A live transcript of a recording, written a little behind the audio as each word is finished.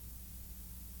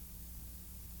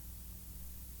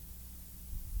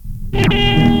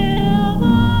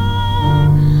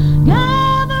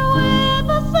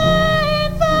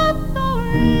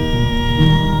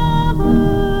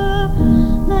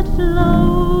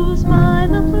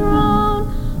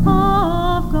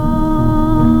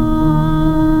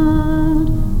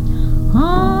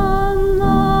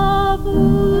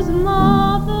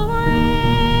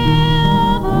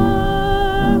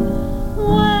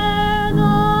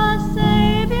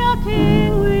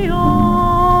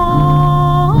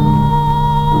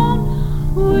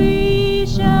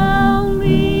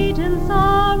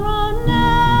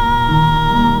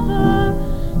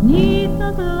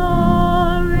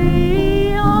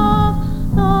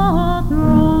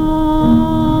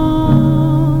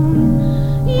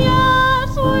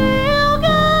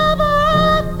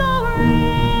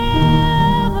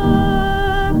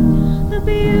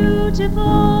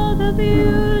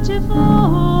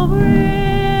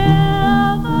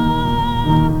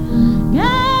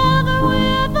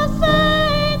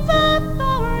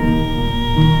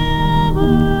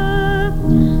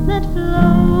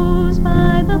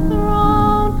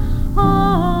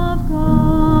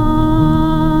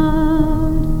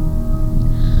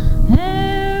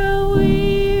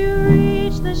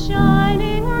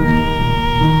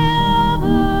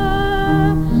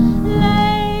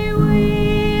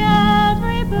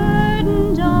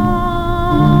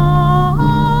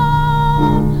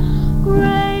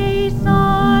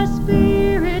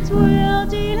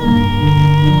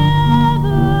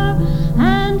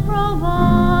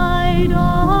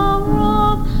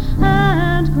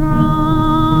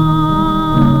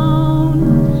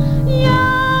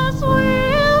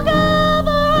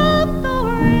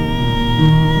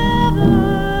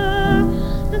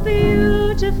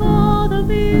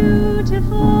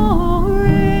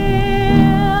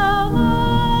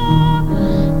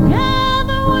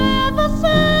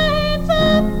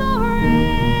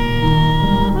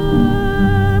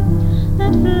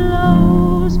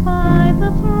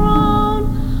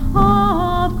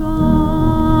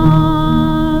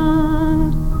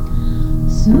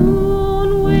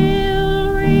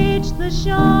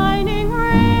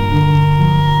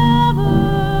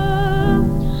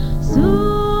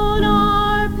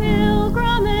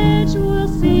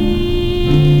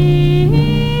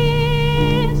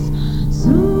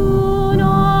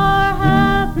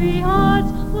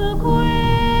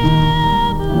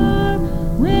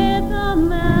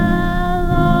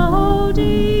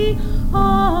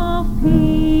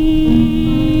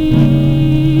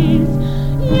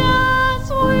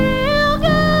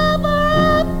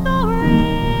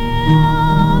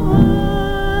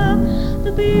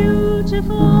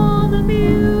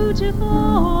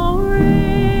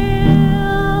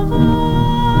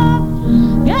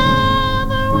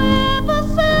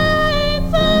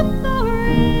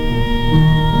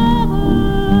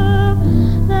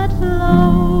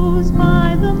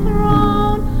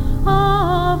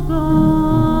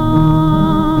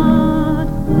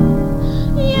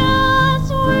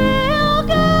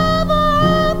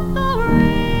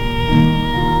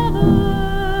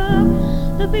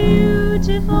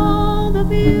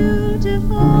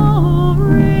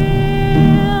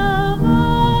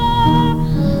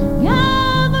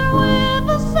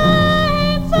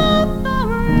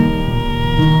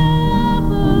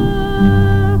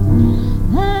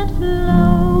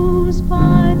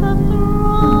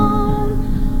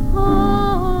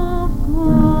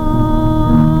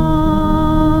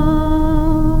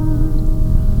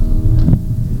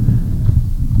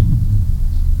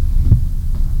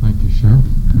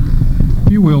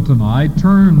Tonight,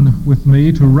 turn with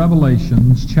me to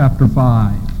Revelations chapter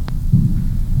 5.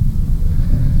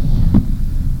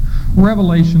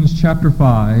 Revelations chapter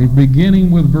 5,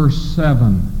 beginning with verse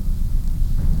 7.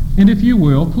 And if you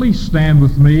will, please stand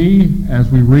with me as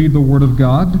we read the Word of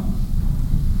God.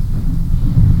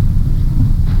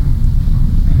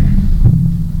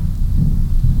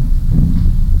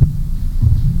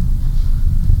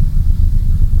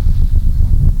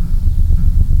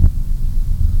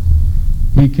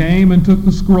 He came and took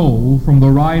the scroll from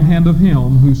the right hand of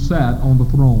him who sat on the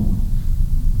throne.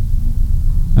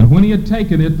 And when he had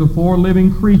taken it, the 4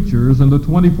 living creatures and the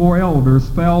 24 elders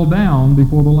fell down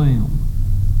before the Lamb.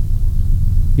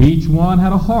 Each one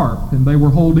had a harp, and they were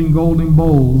holding golden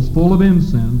bowls full of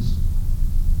incense,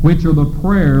 which are the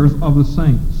prayers of the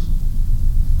saints.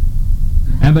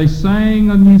 And they sang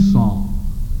a new song.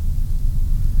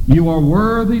 You are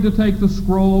worthy to take the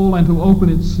scroll and to open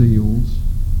its seals,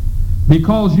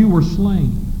 because you were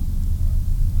slain.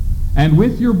 And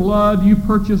with your blood you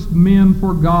purchased men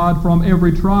for God from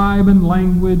every tribe and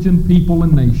language and people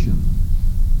and nation.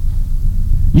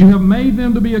 You have made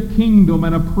them to be a kingdom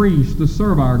and a priest to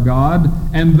serve our God,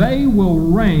 and they will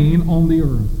reign on the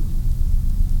earth.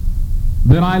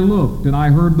 Then I looked, and I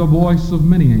heard the voice of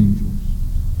many angels,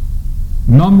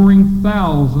 numbering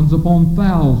thousands upon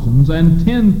thousands, and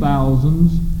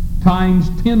 10,000s times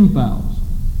 10,000.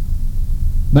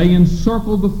 They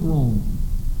encircled the throne,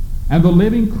 and the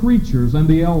living creatures and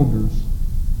the elders.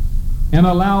 In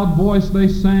a loud voice they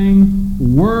sang,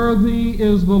 Worthy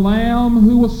is the Lamb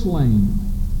who was slain,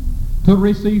 to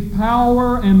receive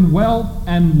power and wealth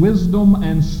and wisdom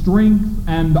and strength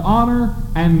and honor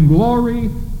and glory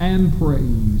and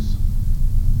praise.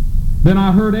 Then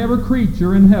I heard every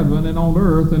creature in heaven and on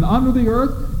earth and under the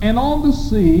earth and on the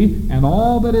sea and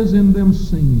all that is in them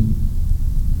singing,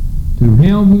 To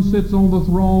him who sits on the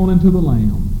throne and to the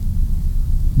Lamb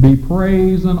be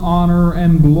praise and honor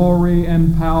and glory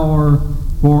and power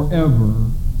forever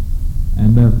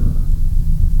and ever.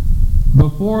 The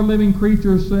four living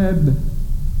creatures said,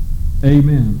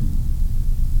 Amen.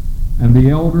 And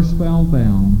the elders fell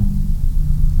down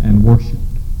and worshiped.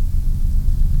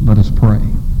 Let us pray.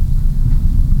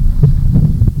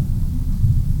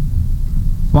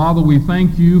 Father, we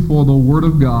thank you for the Word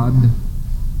of God.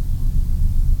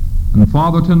 And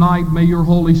Father, tonight may your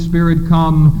Holy Spirit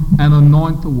come and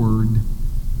anoint the Word.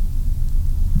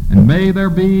 And may there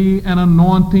be an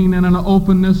anointing and an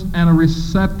openness and a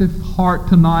receptive heart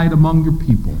tonight among your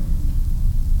people.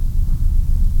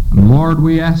 And Lord,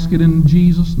 we ask it in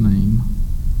Jesus' name.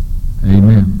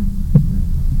 Amen.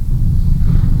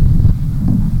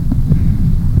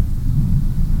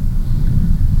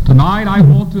 Tonight I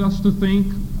want us to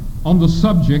think on the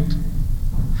subject,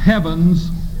 Heaven's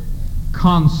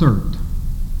Concert.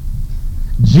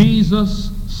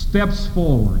 Jesus steps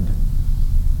forward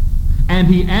and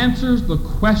he answers the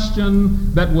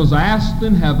question that was asked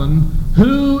in heaven,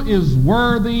 who is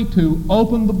worthy to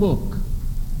open the book?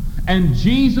 And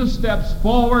Jesus steps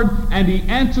forward and he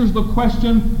answers the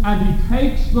question and he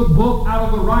takes the book out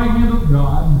of the right hand of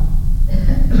God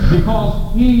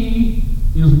because he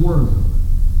is worthy.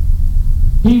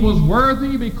 He was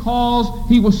worthy because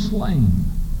he was slain.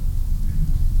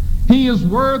 He is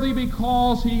worthy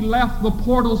because he left the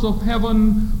portals of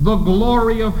heaven, the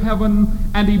glory of heaven,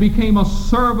 and he became a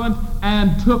servant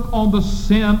and took on the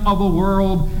sin of the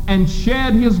world and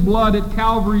shed his blood at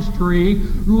Calvary's tree,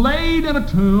 laid in a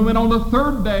tomb, and on the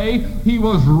third day he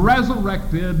was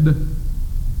resurrected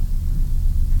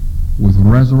with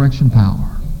resurrection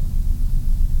power.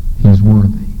 He's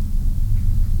worthy.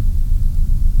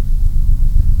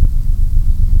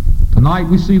 Tonight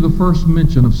we see the first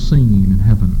mention of singing in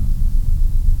heaven.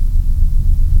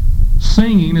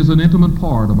 Singing is an intimate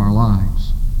part of our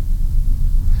lives.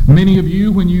 Many of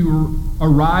you, when you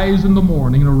arise in the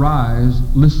morning, arise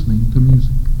listening to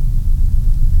music.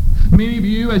 Many of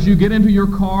you, as you get into your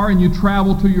car and you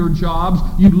travel to your jobs,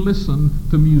 you listen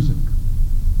to music.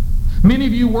 Many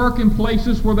of you work in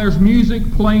places where there's music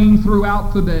playing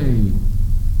throughout the day.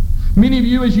 Many of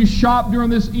you, as you shop during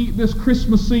this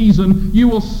Christmas season, you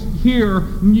will hear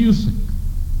music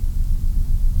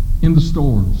in the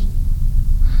stores.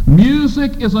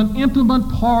 Music is an intimate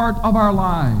part of our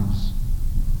lives.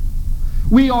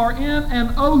 We are in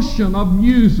an ocean of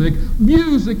music.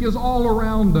 Music is all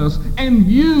around us, and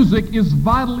music is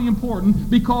vitally important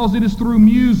because it is through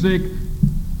music,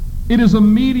 it is a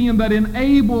medium that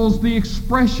enables the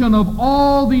expression of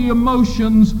all the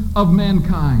emotions of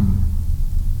mankind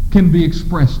can be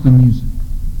expressed through music.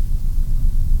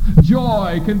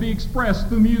 Joy can be expressed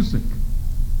through music.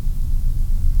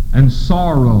 And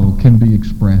sorrow can be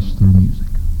expressed through music.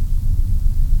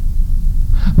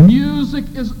 Music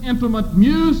is intimate.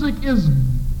 Music is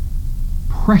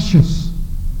precious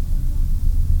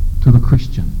to the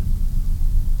Christian.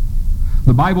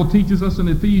 The Bible teaches us in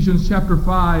Ephesians chapter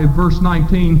 5, verse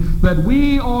 19, that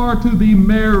we are to be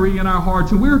merry in our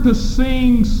hearts, and we're to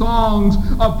sing songs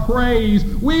of praise.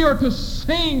 We are to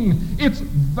sing. It's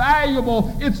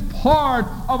valuable. It's part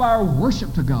of our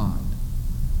worship to God.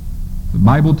 The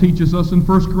Bible teaches us in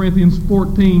 1 Corinthians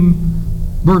 14,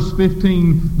 verse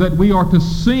 15, that we are to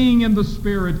sing in the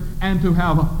Spirit and to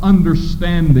have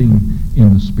understanding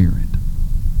in the Spirit.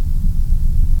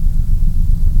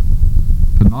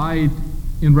 Tonight,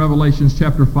 in Revelation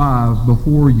chapter 5,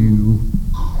 before you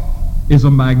is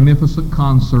a magnificent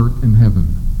concert in heaven.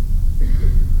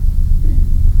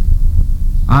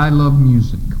 I love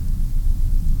music.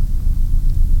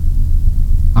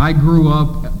 I grew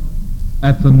up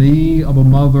at the knee of a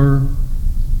mother,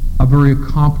 a very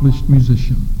accomplished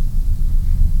musician.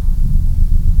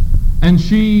 And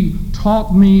she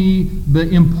taught me the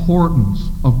importance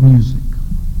of music.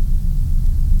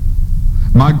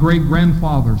 My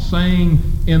great-grandfather sang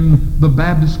in the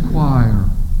Baptist choir.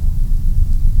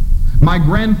 My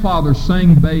grandfather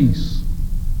sang bass.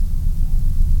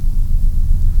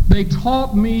 They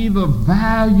taught me the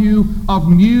value of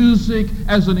music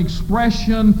as an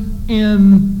expression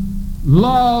in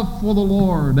love for the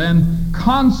Lord, and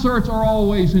concerts are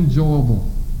always enjoyable.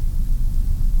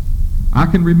 I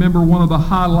can remember one of the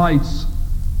highlights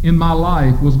in my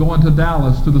life was going to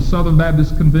Dallas to the Southern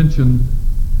Baptist Convention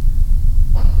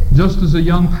just as a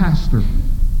young pastor.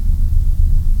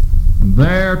 And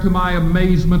there, to my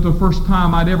amazement, the first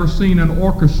time I'd ever seen an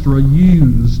orchestra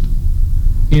used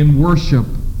in worship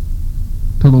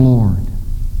to the Lord.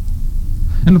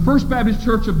 And the First Baptist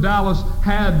Church of Dallas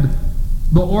had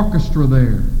the orchestra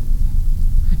there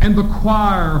and the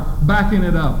choir backing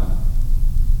it up.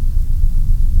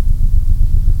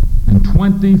 And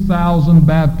 20,000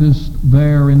 Baptists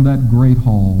there in that great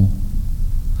hall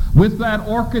with that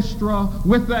orchestra,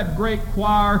 with that great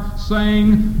choir,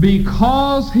 saying,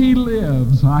 "Because he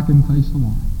lives, I can face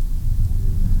tomorrow."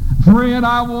 Friend,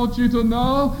 I want you to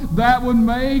know that would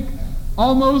make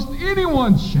almost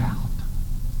anyone shout.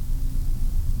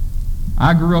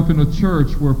 I grew up in a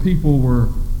church where people were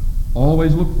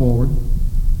always look forward,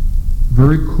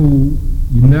 very cool.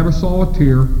 You never saw a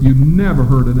tear. You never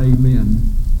heard an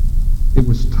amen. It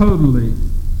was totally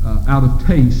out of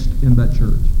taste in that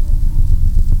church.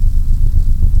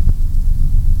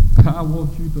 I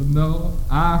want you to know,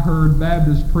 I heard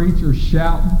Baptist preachers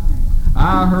shouting.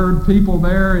 I heard people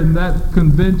there in that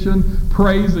convention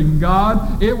praising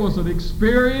God. It was an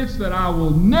experience that I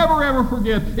will never ever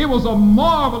forget. It was a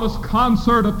marvelous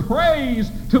concert of praise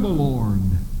to the Lord.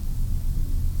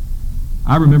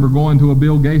 I remember going to a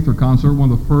Bill Gaither concert,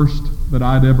 one of the first that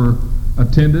I'd ever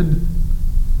attended.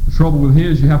 The trouble with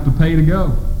his, you have to pay to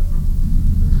go.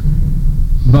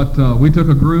 But we took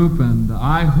a group, and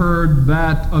I heard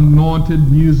that anointed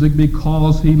music,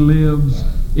 "Because he lives,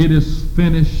 it is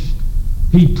finished.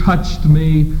 He touched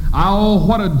me." Oh,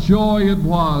 what a joy it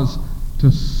was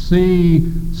to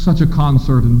see such a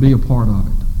concert and be a part of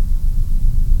it.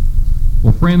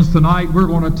 Well, friends, tonight we're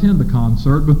going to attend the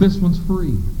concert, but this one's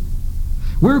free.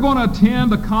 We're going to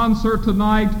attend a concert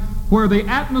tonight where the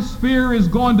atmosphere is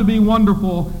going to be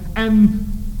wonderful, and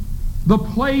the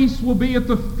place will be at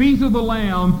the feet of the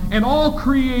Lamb, and all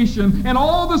creation and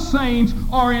all the saints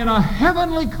are in a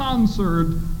heavenly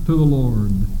concert to the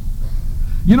Lord.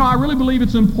 You know, I really believe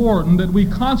it's important that we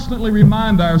constantly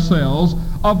remind ourselves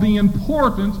of the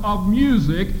importance of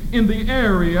music in the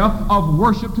area of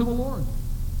worship to the Lord.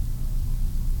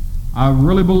 I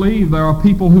really believe there are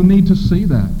people who need to see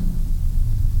that.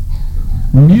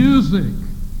 Music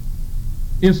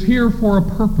is here for a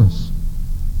purpose.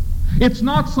 It's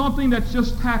not something that's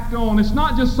just tacked on. It's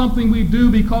not just something we do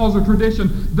because of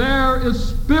tradition. There is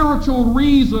spiritual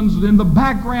reasons in the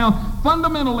background,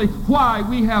 fundamentally, why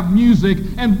we have music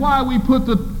and why we put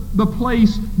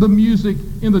the music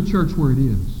in the church where it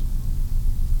is.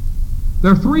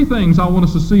 There are three things I want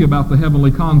us to see about the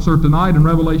heavenly concert tonight in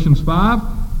Revelation 5.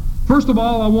 First of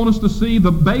all, I want us to see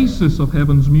the basis of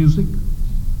heaven's music.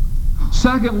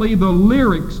 Secondly, the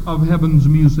lyrics of heaven's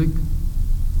music.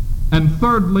 And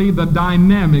thirdly, the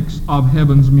dynamics of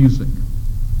heaven's music.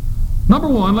 Number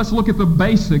one, let's look at the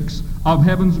basics of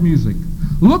heaven's music.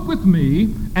 Look with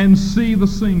me and see the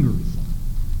singers.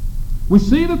 We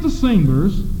see that the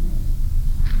singers,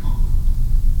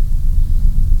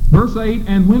 verse 8,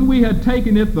 "And when we had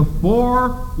taken it, the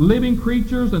 4 living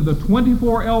creatures and the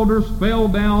 24 elders fell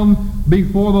down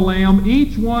before the Lamb.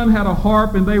 Each one had a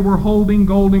harp, and they were holding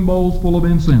golden bowls full of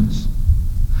incense."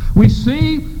 We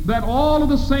see that all of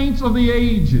the saints of the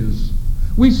ages,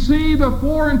 we see the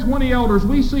 24 elders,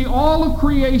 we see all of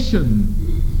creation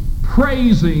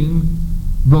praising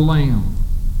the Lamb.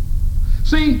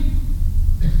 See,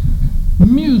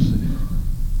 music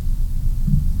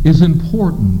is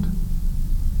important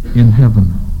in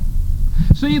heaven.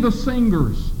 See, the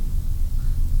singers.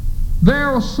 There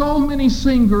are so many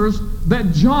singers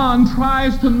that John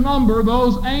tries to number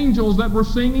those angels that were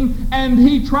singing, and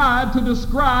he tried to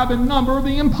describe and number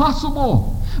the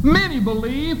impossible. Many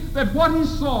believe that what he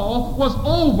saw was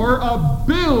over 1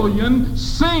 billion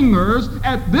singers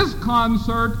at this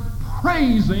concert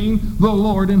praising the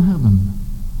Lord in heaven.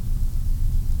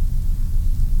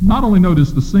 Not only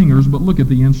notice the singers, but look at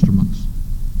the instruments.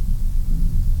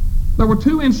 There were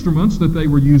 2 instruments that they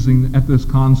were using at this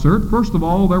concert. First of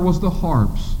all, there was the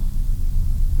harps.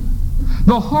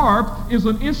 The harp is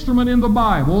an instrument in the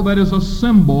Bible that is a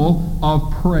symbol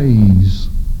of praise.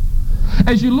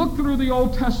 As you look through the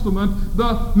Old Testament,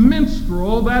 the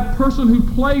minstrel, that person who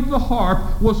played the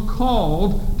harp, was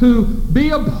called to be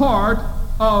a part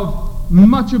of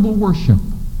much of the worship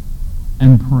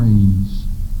and praise.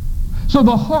 So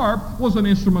the harp was an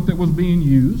instrument that was being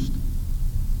used.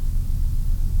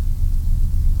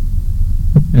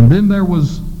 And then there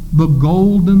was the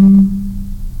golden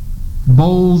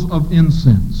bowls of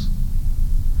incense,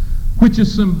 which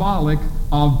is symbolic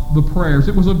of the prayers.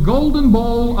 It was a golden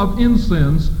bowl of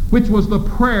incense, which was the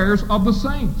prayers of the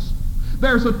saints.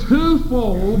 There's a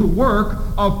twofold work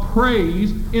of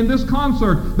praise in this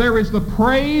concert. There is the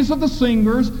praise of the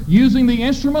singers using the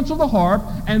instruments of the harp,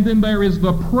 and then there is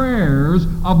the prayers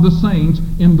of the saints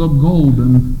in the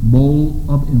golden bowl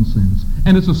of incense.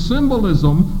 And it's a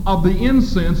symbolism of the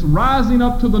incense rising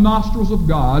up to the nostrils of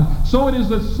God. So it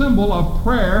is a symbol of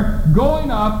prayer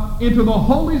going up into the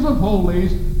holies of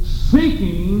holies,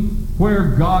 seeking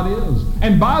where God is.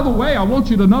 And by the way, I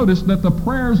want you to notice that the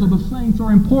prayers of the saints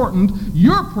are important.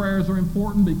 Your prayers are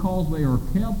important because they are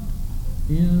kept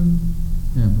in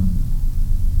heaven.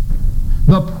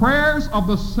 The prayers of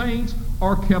the saints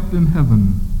are kept in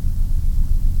heaven.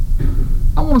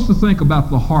 I want us to think about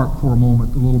the harp for a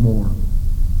moment a little more.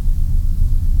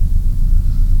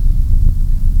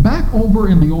 Back over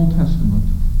in the Old Testament,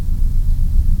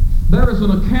 there is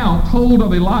an account told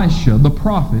of Elisha, the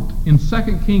prophet, in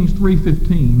 2 Kings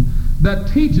 3:15 that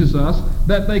teaches us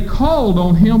that they called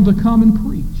on him to come and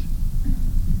preach.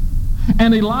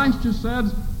 And Elisha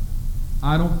says,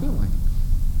 I don't feel like it.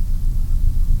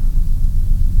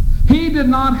 He did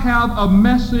not have a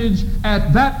message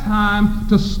at that time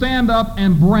to stand up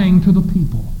and bring to the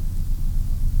people.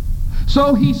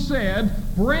 So he said,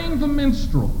 bring the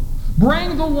minstrel.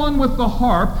 Bring the one with the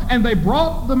harp. And they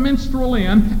brought the minstrel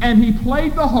in, and he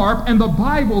played the harp. And the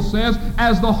Bible says,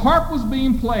 as the harp was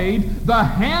being played, the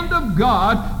hand of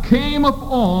God came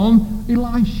upon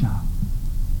Elisha.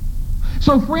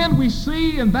 So, friend, we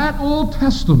see in that Old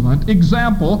Testament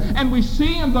example, and we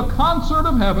see in the concert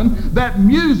of heaven, that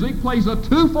music plays a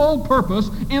twofold purpose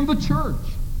in the church.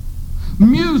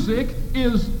 Music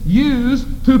is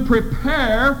used to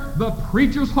prepare the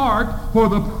preacher's heart for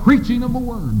the preaching of the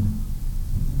Word.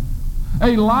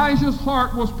 Elijah's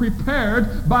heart was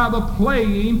prepared by the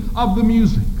playing of the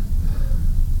music.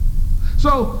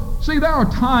 So, see, there are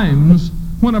times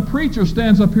when a preacher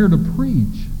stands up here to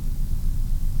preach.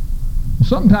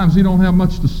 Sometimes he don't have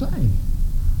much to say.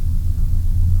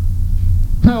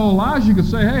 Now, Elijah could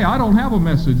say, hey, I don't have a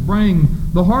message. Bring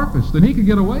the harpist. And he could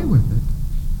get away with it.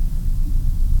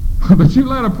 But you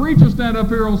let a preacher stand up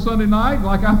here on Sunday night,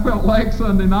 like I felt like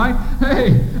Sunday night.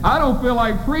 Hey, I don't feel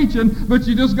like preaching, but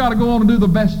you just got to go on and do the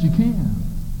best you can.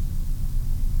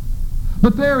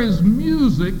 But there is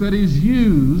music that is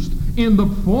used in the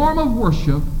form of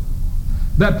worship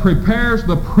that prepares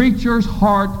the preacher's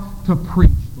heart to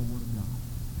preach.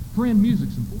 Friend,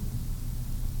 music's important.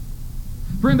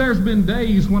 Friend, there's been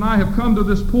days when I have come to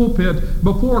this pulpit.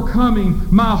 Before coming,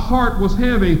 my heart was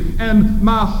heavy and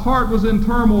my heart was in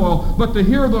turmoil. But to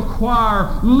hear the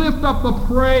choir lift up the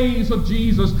praise of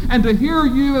Jesus, and to hear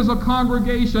you as a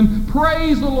congregation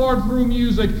praise the Lord through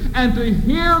music, and to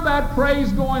hear that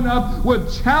praise going up would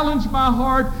challenge my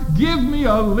heart, give me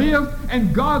a lift,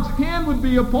 and God's hand would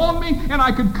be upon me, and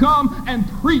I could come and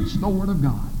preach the Word of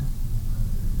God.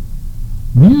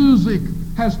 Music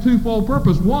has twofold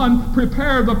purpose. One,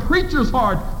 prepare the preacher's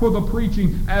heart for the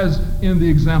preaching, as in the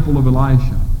example of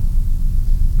Elisha.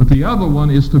 But the other one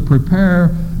is to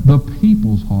prepare the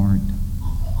people's heart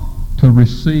to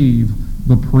receive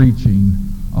the preaching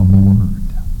of the Word.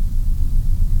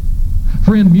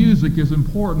 Friend, music is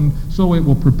important so it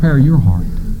will prepare your heart.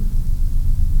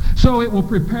 So it will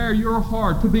prepare your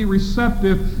heart to be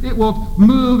receptive. It will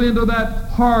move into that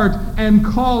heart and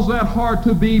cause that heart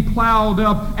to be plowed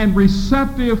up and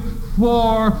receptive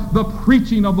for the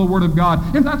preaching of the Word of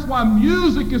God. And that's why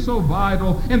music is so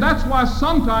vital. And that's why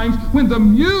sometimes when the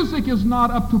music is not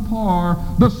up to par,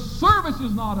 the service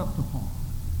is not up to par.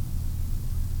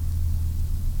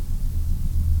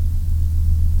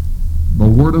 The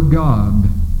Word of God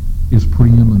is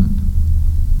preeminent.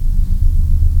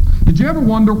 Did you ever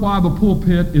wonder why the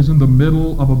pulpit is in the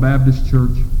middle of a Baptist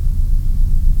church?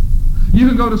 You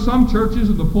can go to some churches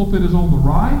and the pulpit is on the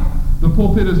right, the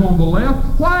pulpit is on the left.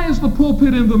 Why is the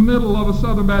pulpit in the middle of a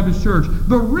Southern Baptist church?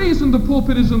 The reason the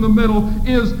pulpit is in the middle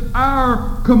is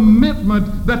our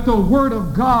commitment that the Word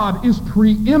of God is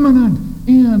preeminent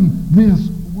in this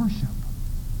worship.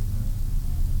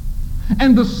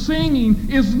 And the singing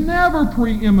is never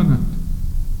preeminent.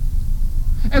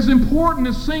 As important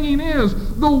as singing is,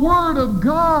 the Word of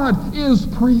God is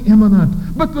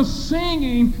preeminent. But the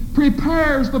singing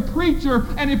prepares the preacher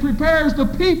and it prepares the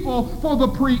people for the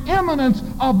preeminence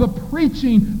of the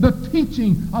preaching, the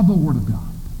teaching of the Word of God.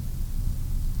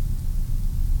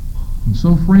 And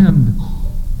so, friend,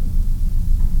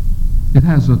 it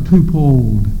has a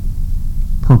twofold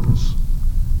purpose.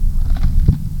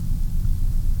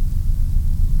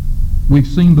 We've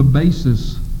seen the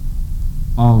basis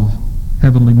of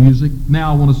heavenly music.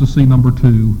 Now I want us to see number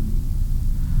two,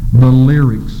 the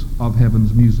lyrics of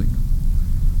heaven's music.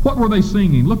 What were they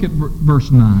singing? Look at verse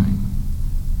 9.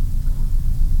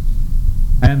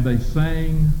 And they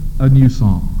sang a new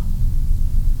song.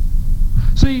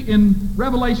 See, in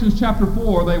Revelation chapter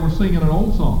 4, they were singing an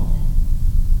old song.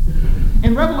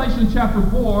 In Revelation chapter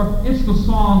 4, it's the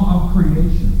song of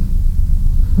creation.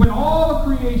 When all of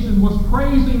creation was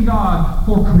praising God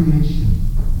for creation.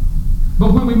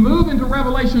 But when we move into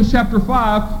Revelation chapter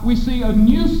 5, we see a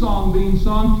new song being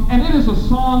sung, and it is a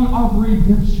song of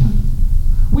redemption.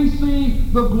 We see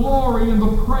the glory and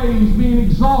the praise being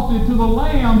exalted to the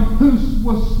Lamb who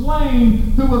was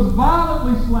slain, who was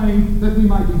violently slain, that we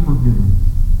might be forgiven.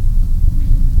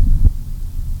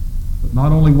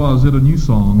 not only was it a new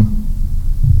song,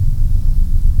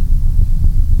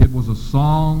 it was a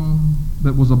song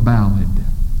that was a ballad.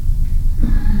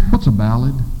 What's a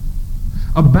ballad?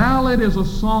 A ballad is a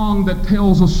song that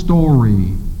tells a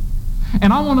story.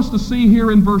 And I want us to see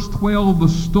here in verse 12 the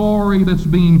story that's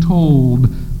being told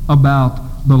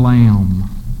about the Lamb.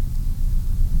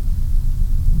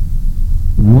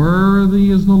 Worthy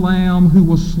is the Lamb who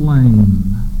was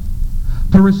slain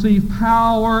to receive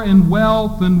power and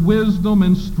wealth and wisdom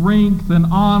and strength and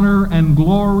honor and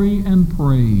glory and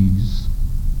praise.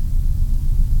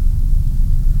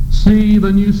 See,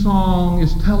 the new song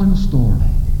is telling a story.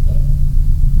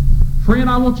 Friend,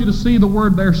 I want you to see the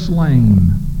word there,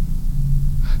 slain.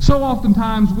 So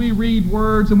oftentimes we read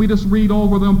words and we just read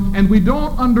over them and we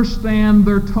don't understand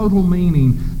their total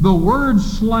meaning. The word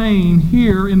slain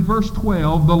here in verse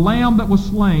 12, the lamb that was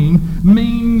slain,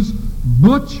 means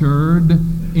butchered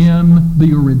in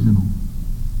the original.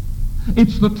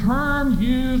 It's the term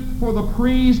used for the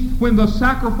priest when the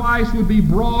sacrifice would be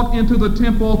brought into the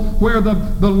temple, where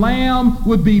the lamb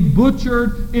would be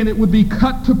butchered and it would be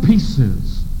cut to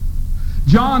pieces.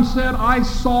 John said, I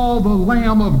saw the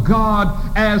Lamb of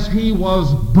God as he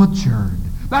was butchered.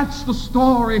 That's the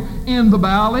story in the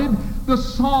ballad, the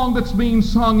song that's being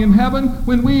sung in heaven.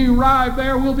 When we arrive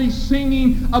there, we'll be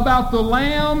singing about the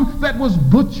Lamb that was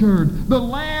butchered, the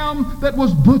Lamb that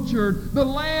was butchered, the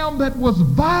Lamb that was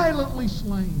violently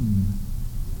slain.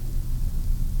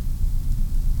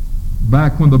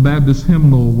 Back when the Baptist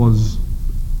hymnal was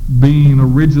being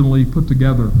originally put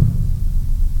together,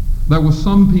 there were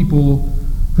some people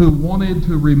who wanted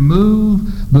to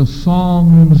remove the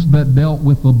songs that dealt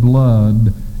with the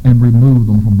blood and remove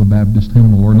them from the Baptist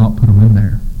hymnal or not put them in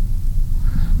there.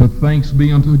 But thanks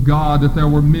be unto God that there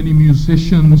were many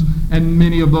musicians and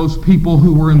many of those people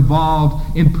who were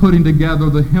involved in putting together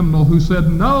the hymnal who said,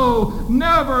 no,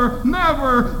 never,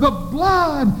 never, the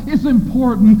blood is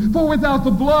important, for without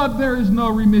the blood there is no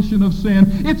remission of sin.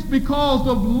 It's because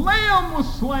the Lamb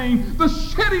was slain, the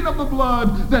shedding of the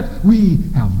blood, that we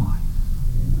have life.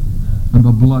 And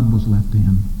the blood was left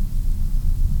in.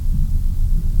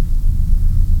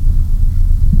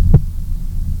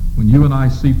 When you and I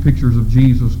see pictures of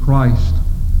Jesus Christ,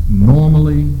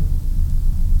 normally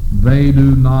they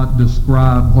do not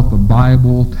describe what the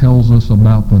Bible tells us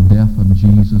about the death of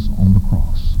Jesus on the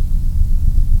cross.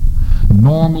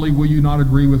 Normally, will you not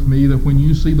agree with me that when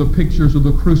you see the pictures of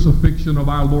the crucifixion of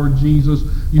our Lord Jesus,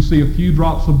 you see a few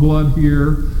drops of blood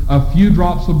here, a few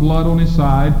drops of blood on his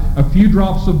side, a few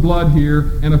drops of blood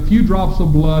here, and a few drops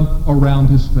of blood around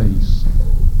his face.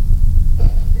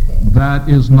 That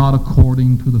is not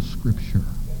according to the Scripture.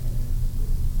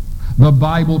 The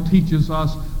Bible teaches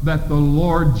us that the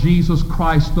Lord Jesus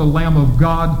Christ, the Lamb of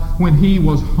God, when he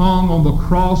was hung on the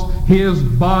cross, his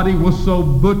body was so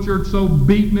butchered, so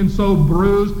beaten, and so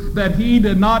bruised that he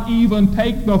did not even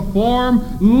take the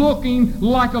form looking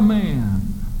like a man.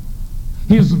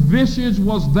 His visage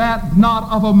was that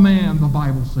not of a man, the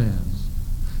Bible says.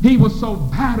 He was so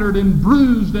battered and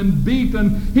bruised and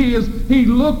beaten. He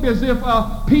looked as if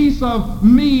a piece of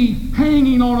meat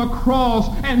hanging on a cross.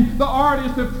 And the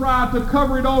artists have tried to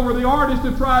cover it over. The artists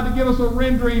have tried to give us a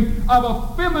rendering of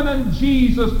a feminine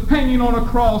Jesus hanging on a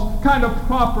cross, kind of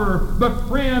proper. But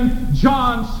friend,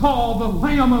 John saw the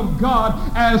Lamb of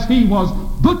God as he was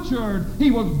butchered. He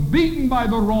was beaten by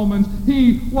the Romans.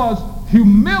 He was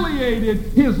humiliated.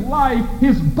 His life,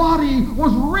 his body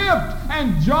was ripped.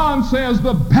 And John says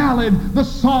the ballad, the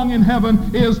song in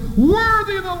heaven, is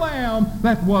worthy the Lamb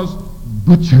that was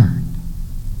butchered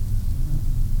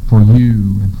for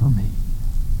you and for me.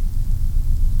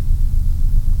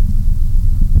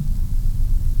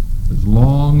 As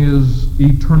long as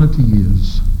eternity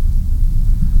is,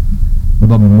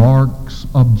 the marks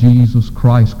of Jesus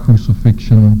Christ's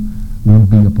crucifixion will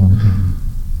be upon him.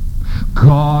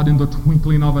 God, in the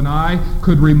twinkling of an eye,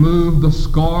 could remove the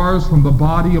scars from the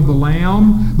body of the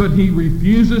Lamb, but he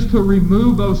refuses to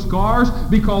remove those scars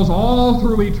because all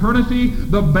through eternity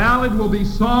the ballad will be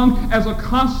sung as a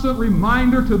constant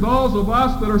reminder to those of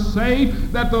us that are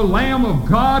saved that the Lamb of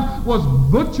God was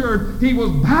butchered, he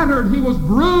was battered, he was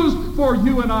bruised for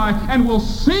you and I, and we'll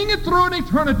sing it through an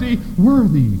eternity.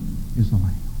 Worthy is the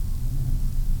Lamb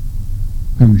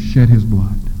who shed his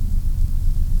blood.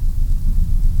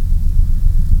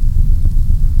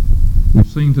 We've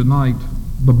seen tonight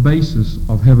the basis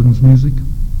of heaven's music.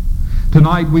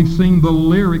 Tonight we've seen the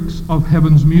lyrics of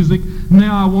heaven's music.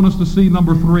 Now I want us to see,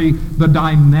 number 3, the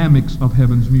dynamics of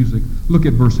heaven's music. Look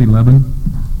at verse 11.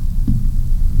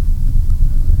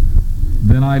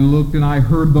 Then I looked and I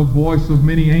heard the voice of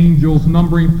many angels,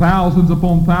 numbering thousands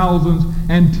upon thousands,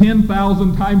 and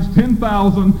 10,000 times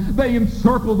 10,000. They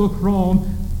encircled the throne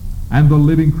and the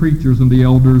living creatures and the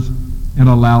elders. In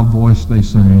a loud voice they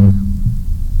sang.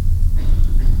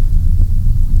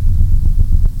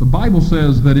 The Bible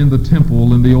says that in the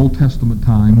temple in the Old Testament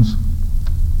times,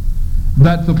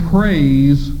 that the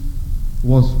praise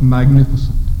was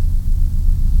magnificent.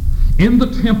 In the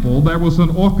temple, there was an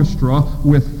orchestra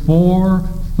with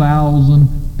 4,000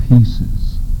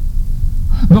 pieces.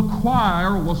 The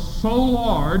choir was so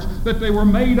large that they were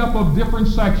made up of different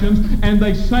sections, and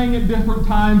they sang at different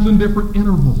times and different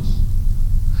intervals.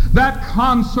 That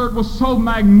concert was so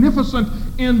magnificent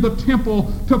in the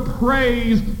temple to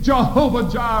praise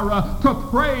Jehovah Jireh, to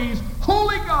praise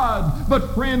Holy God.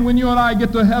 But friend, when you and I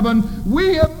get to heaven,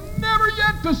 we have never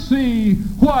yet to see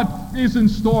what is in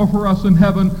store for us in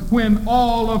heaven, when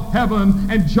all of heaven,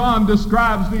 and John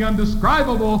describes the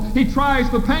undescribable. He tries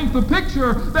to paint the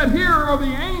picture that here are the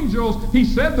angels. He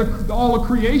said all of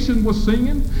creation was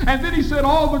singing, and then he said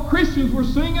all the Christians were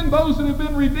singing, those that have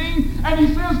been redeemed, and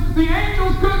he says the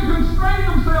angels couldn't constrain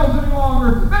themselves any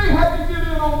longer. They had to get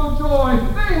in on the joy.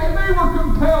 They were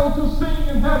compelled to sing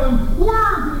in heaven,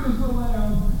 "Worthy is the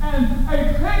Lamb." And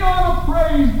a paean of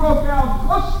praise broke out.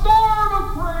 A storm of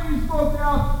praise broke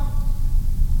out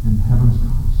in heaven's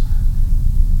concert.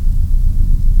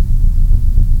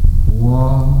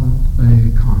 What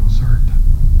a concert.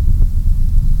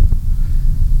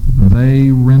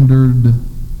 They rendered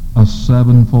a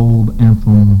sevenfold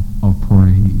anthem of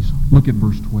praise. Look at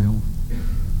verse 12.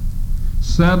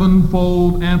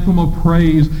 Sevenfold anthem of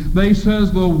praise. They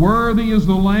says, the worthy is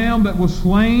the Lamb that was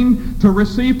slain to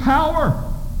receive power.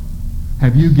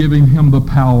 Have you given him the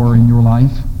power in your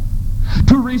life?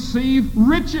 To receive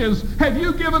riches. Have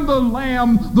you given the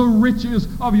Lamb the riches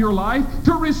of your life?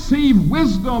 To receive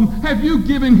wisdom. Have you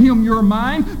given him your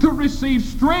mind? To receive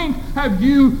strength. Have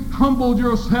you humbled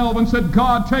yourself and said,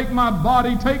 God, take my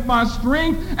body, take my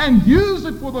strength, and use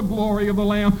it for the glory of the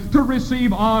Lamb? To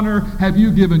receive honor. Have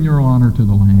you given your honor to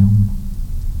the Lamb?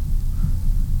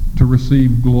 To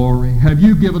receive glory. Have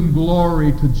you given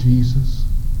glory to Jesus?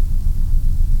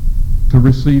 To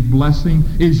receive blessing.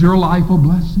 Is your life a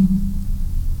blessing?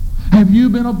 Have you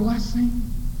been a blessing?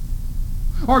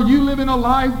 Are you living a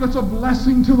life that's a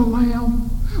blessing to the Lamb?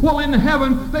 Well, in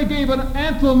heaven, they gave an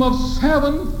anthem of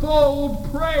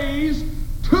sevenfold praise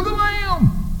to the Lamb.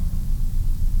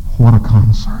 What a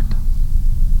concert.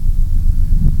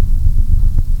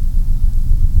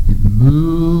 It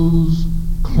moves,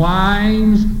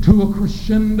 climbs to a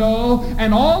crescendo,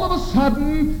 and all of a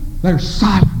sudden, there's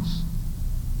silence.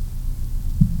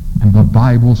 And the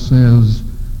Bible says,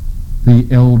 the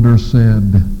elder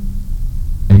said,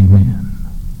 Amen.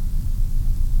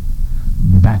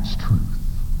 That's truth.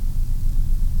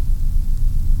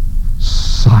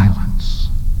 Silence.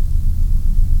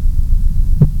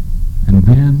 And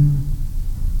then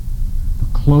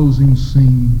the closing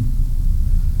scene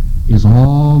is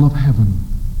all of heaven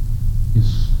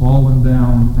is fallen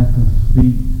down at the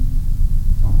feet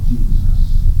of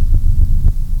Jesus.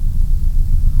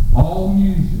 All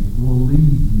music will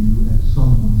lead you at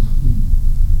someone's feet.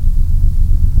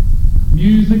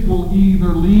 Music will either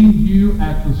lead you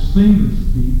at the singer's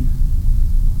feet,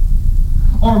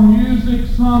 or music,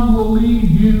 some will lead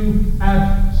you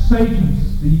at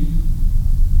Satan's feet,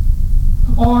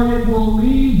 or it will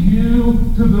lead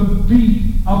you to the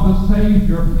feet of the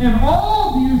Savior. And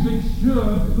all music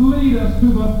should lead us to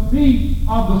the feet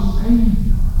of the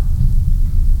Savior.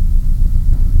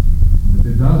 If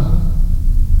it doesn't,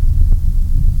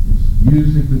 it's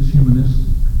music that's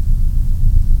humanistic,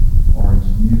 or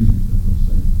it's music that will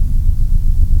save you.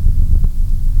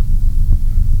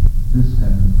 This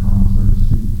heaven concert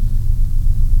seats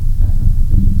at the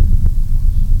feet of Jesus.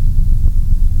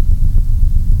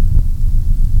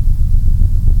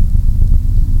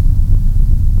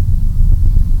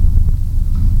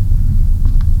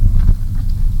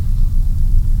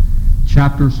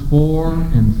 Chapters 4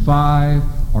 and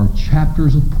 5 are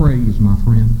chapters of praise, my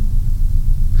friend.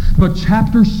 But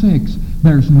chapter 6,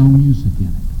 there's no music in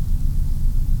it.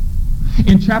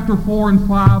 In chapter 4 and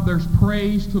 5, there's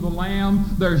praise to the Lamb,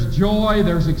 there's joy,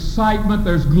 there's excitement,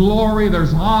 there's glory,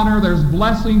 there's honor, there's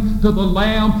blessing to the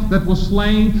Lamb that was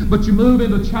slain. But you move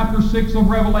into chapter 6 of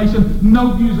Revelation,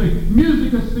 no music.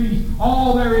 Music has ceased.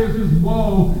 All there is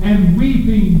woe and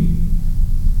weeping.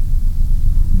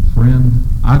 Friend,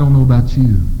 I don't know about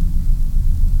you,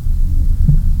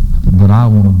 but I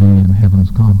want to be in heaven's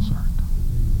concert.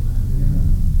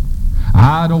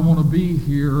 I don't want to be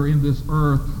here in this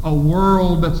earth, a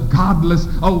world that's godless,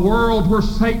 a world where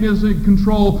Satan is in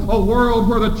control, a world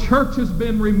where the church has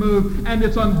been removed and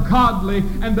it's ungodly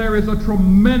and there is a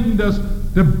tremendous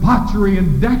debauchery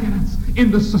and decadence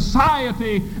in the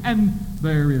society, and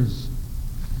there is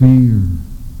fear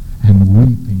and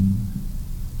weeping.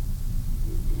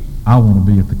 I want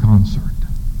to be at the concert.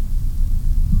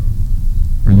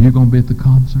 Are you going to be at the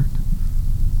concert?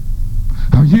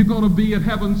 Are you going to be at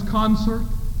heaven's concert?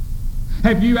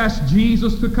 Have you asked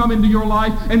Jesus to come into your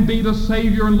life and be the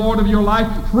Savior and Lord of your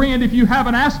life? Friend, if you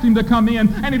haven't asked him to come in,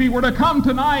 and if he were to come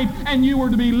tonight and you were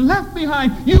to be left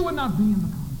behind, you would not be in the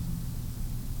concert.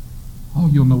 All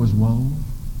you'll know is woe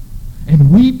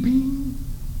and weeping.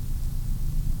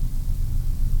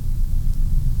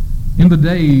 In the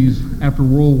days after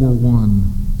World War I,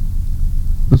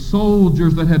 the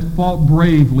soldiers that had fought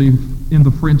bravely in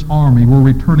the French army were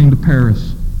returning to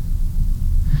Paris.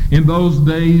 In those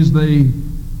days, they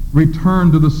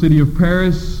returned to the city of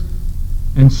Paris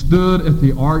and stood at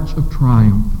the Arch of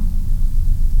Triumph.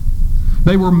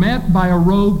 They were met by a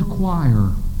robed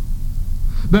choir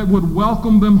that would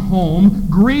welcome them home,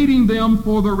 greeting them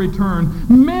for their return.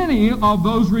 Many of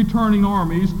those returning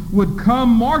armies would come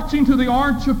marching to the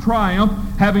Arch of Triumph,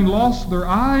 having lost their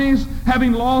eyes,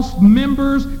 having lost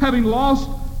members, having lost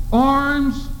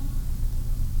arms.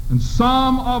 And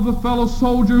some of the fellow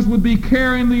soldiers would be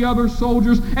carrying the other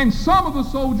soldiers, and some of the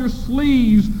soldiers'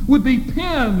 sleeves would be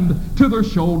pinned to their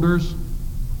shoulders.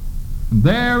 And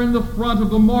there in the front of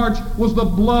the march was the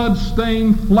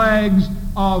blood-stained flags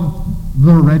of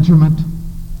the regiment.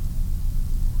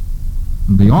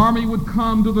 And the army would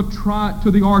come to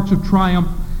the Arch of Triumph,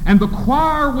 and the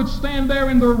choir would stand there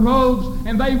in their robes,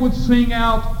 and they would sing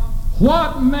out,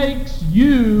 "What makes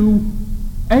you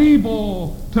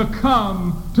able to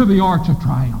come to the Arch of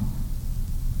Triumph?"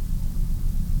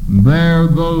 And there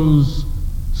those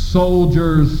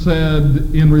soldiers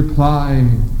said in reply,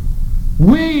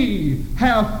 "We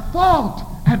have fought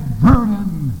at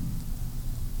Verdun."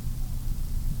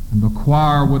 And the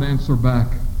choir would answer back,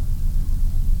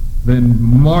 "Then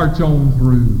march on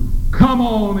through. Come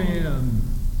on in."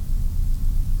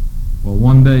 Well,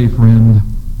 one day, friend,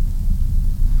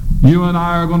 you and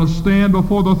I are going to stand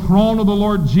before the throne of the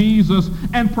Lord Jesus,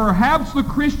 and perhaps the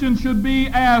Christian should be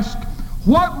asked,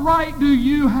 what right do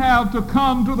you have to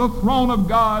come to the throne of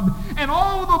God? And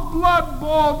all the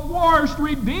blood-bought, washed,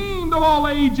 redeemed of all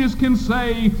ages can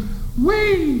say,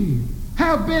 "We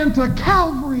have been to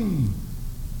Calvary."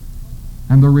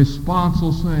 And the response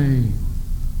will say,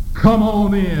 "Come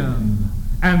on in,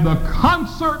 and the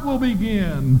concert will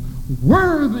begin.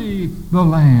 Worthy the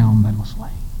Lamb that was slain."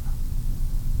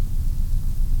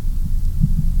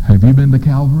 Have you been to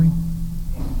Calvary?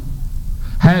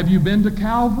 Have you been to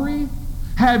Calvary?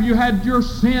 Have you had your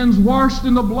sins washed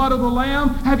in the blood of the Lamb?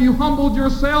 Have you humbled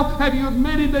yourself? Have you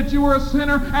admitted that you were a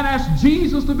sinner and asked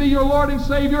Jesus to be your Lord and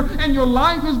Savior, and your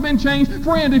life has been changed?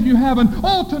 Friend, if you haven't,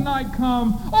 tonight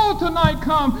come. Tonight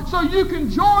come so you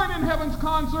can join in heaven's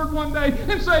concert one day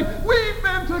and say, "We've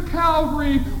been to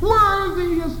Calvary.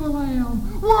 Worthy is the Lamb.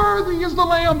 Worthy is the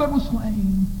Lamb that was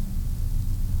slain."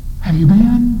 Have you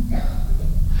been?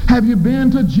 Have you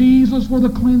been to Jesus for the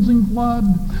cleansing blood?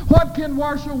 What can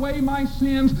wash away my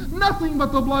sins? Nothing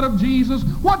but the blood of Jesus.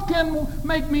 What can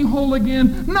make me whole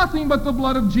again? Nothing but the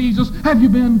blood of Jesus. Have you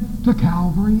been to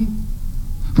Calvary?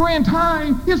 Friend,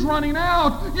 time is running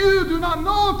out. You do not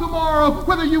know tomorrow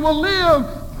whether you will live.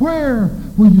 Where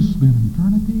will you spend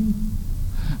eternity?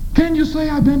 Can you say,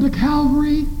 "I've been to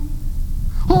Calvary"?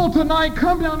 Tonight,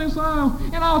 come down this aisle,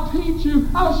 and I'll teach you,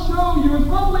 I'll show you, as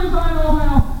humbly as I know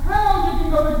how you can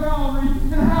go to Calvary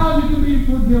and how you can be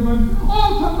forgiven.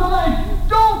 Tonight,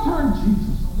 don't turn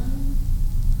Jesus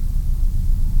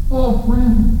away.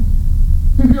 Friend,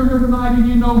 if you're here tonight and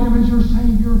you know him as your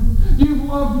Savior, you've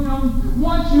loved him,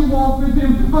 once you walked with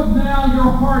him, but now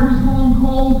your heart has gone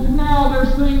cold. Now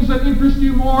there's things that interest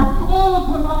you more.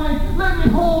 Tonight, let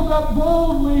me hold up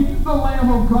boldly the Lamb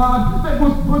of God that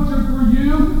was butchered for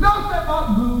you. Does that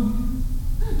not move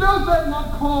you? Does that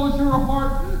not cause your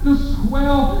heart to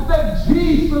swell that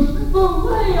Jesus, the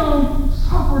Lamb,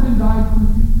 suffered and died for you?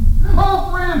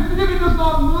 Friend, if it does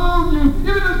not move you,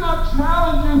 if it does not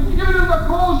challenge you, if it does not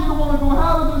cause you to want to go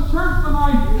out of this church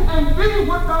tonight and be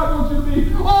what God wants you to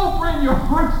be, friend, your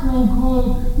heart's grown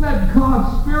cold. Let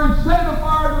God's Spirit set the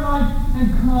fire tonight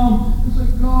and come and say,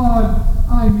 "God,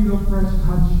 I need a fresh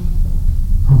touch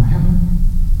from heaven.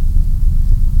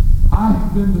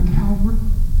 I've been to Calvary.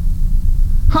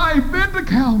 I've been to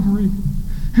Calvary."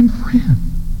 And friend,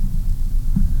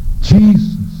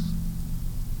 Jesus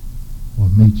will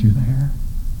meet you there.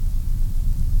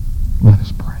 Let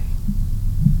us pray.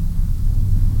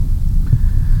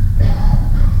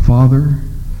 Father,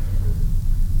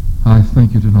 I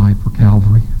thank you tonight for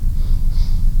Calvary.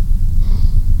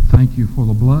 Thank you for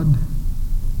the blood.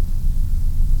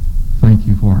 Thank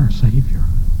you for our Savior.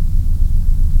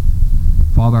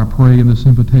 Father, I pray in this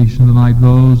invitation tonight,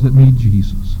 those that need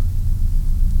Jesus,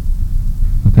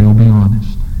 that they'll be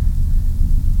honest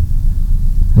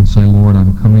and say, Lord,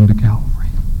 I'm coming to Calvary.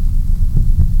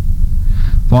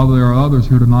 Father, there are others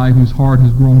here tonight whose heart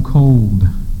has grown cold,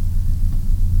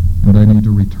 and they need to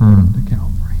return to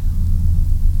Calvary.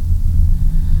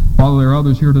 Father, there are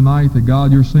others here tonight that,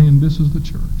 God, you're saying, this is the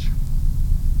church.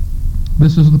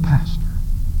 This is the pastor.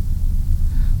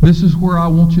 This is where I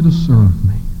want you to serve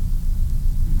me.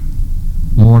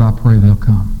 Lord, I pray they'll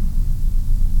come.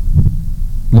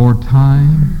 Lord,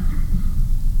 time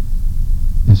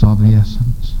is of the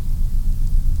essence.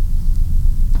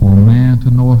 For man to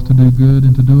knoweth to do good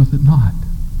and to doeth it not,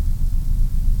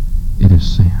 it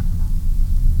is sin.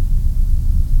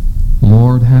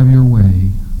 Lord, have your way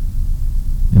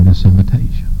in this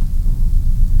invitation.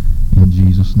 In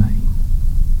Jesus' name,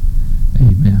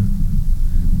 amen.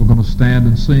 We're going to stand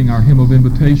and sing our hymn of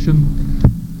invitation,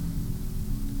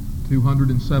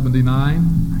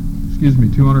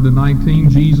 219,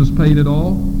 Jesus paid it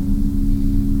all.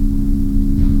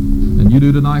 And you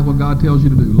do tonight what God tells you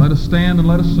to do. Let us stand and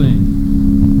let us sing.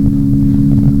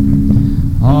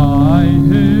 I